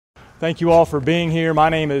Thank you all for being here. My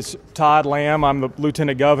name is Todd Lamb. I'm the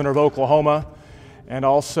Lieutenant Governor of Oklahoma and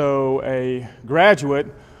also a graduate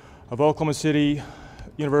of Oklahoma City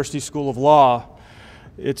University School of Law.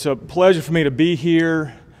 It's a pleasure for me to be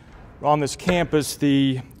here on this campus,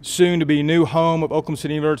 the soon-to-be new home of Oklahoma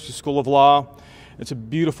City University School of Law. It's a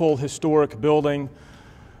beautiful, historic building.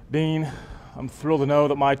 Dean, I'm thrilled to know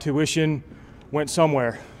that my tuition went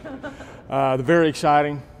somewhere. Very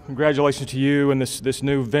exciting. Congratulations to you and this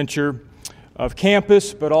new venture of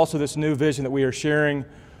campus, but also this new vision that we are sharing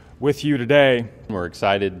with you today. We're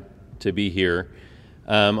excited to be here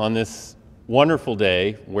on this wonderful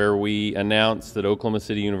day where we announce that Oklahoma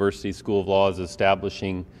City University School of Law is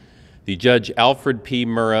establishing the Judge Alfred P.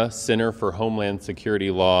 Murrah Center for Homeland Security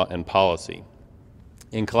Law and Policy.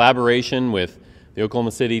 In collaboration with the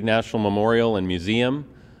Oklahoma City National Memorial and Museum,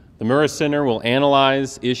 the Murrah Center will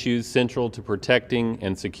analyze issues central to protecting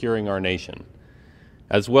and securing our nation,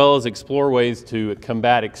 as well as explore ways to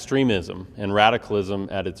combat extremism and radicalism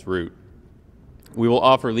at its root. We will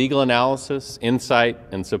offer legal analysis, insight,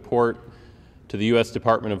 and support to the U.S.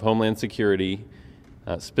 Department of Homeland Security,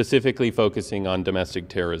 specifically focusing on domestic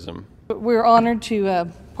terrorism. We're honored to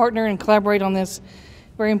partner and collaborate on this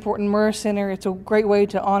very important Murrah Center. It's a great way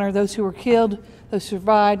to honor those who were killed, those who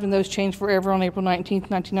survived, and those changed forever on April 19,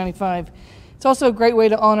 1995. It's also a great way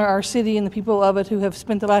to honor our city and the people of it who have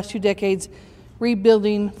spent the last 2 decades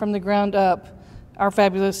rebuilding from the ground up our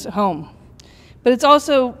fabulous home. But it's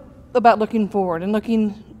also about looking forward and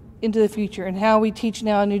looking into the future and how we teach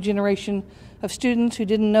now a new generation of students who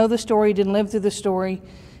didn't know the story, didn't live through the story,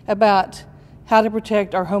 about how to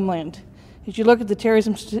protect our homeland. As you look at the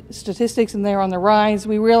terrorism statistics and they're on the rise,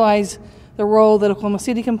 we realize the role that Oklahoma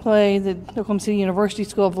City can play, the Oklahoma City University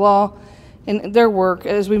School of Law, and their work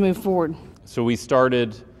as we move forward. So we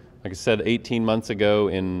started, like I said, 18 months ago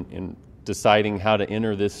in deciding how to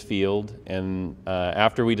enter this field, and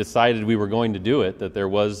after we decided we were going to do it, that there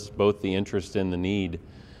was both the interest and the need,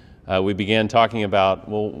 we began talking about,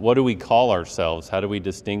 well, what do we call ourselves? How do we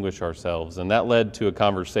distinguish ourselves? And that led to a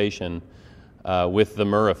conversation with the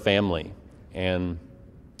Murrah family. And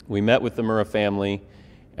we met with the Murrah family,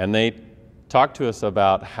 and they talked to us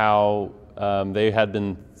about how they had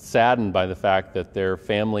been saddened by the fact that their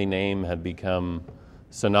family name had become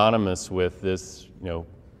synonymous with this,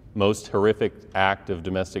 most horrific act of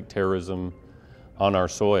domestic terrorism on our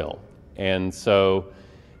soil. And so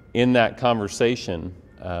in that conversation,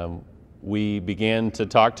 we began to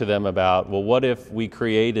talk to them about, well, what if we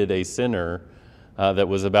created a center that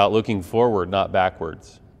was about looking forward, not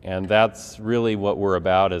backwards? And that's really what we're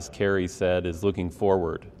about, as Carrie said, is looking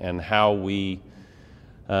forward and how we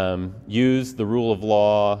use the rule of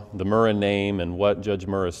law, the Murrah name, and what Judge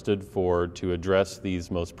Murrah stood for to address these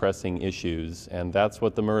most pressing issues. And that's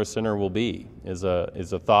what the Murrah Center will be, is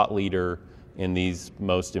a thought leader in these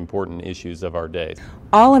most important issues of our day.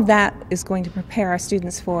 All of that is going to prepare our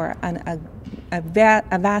students for a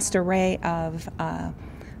vast array of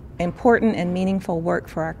important and meaningful work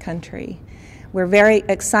for our country. We're very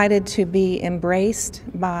excited to be embraced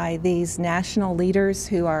by these national leaders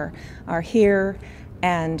who are here,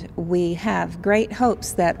 and we have great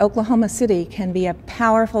hopes that Oklahoma City can be a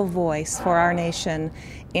powerful voice for our nation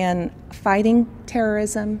in fighting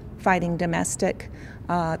terrorism, fighting domestic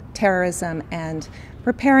terrorism, and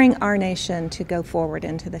preparing our nation to go forward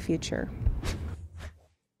into the future.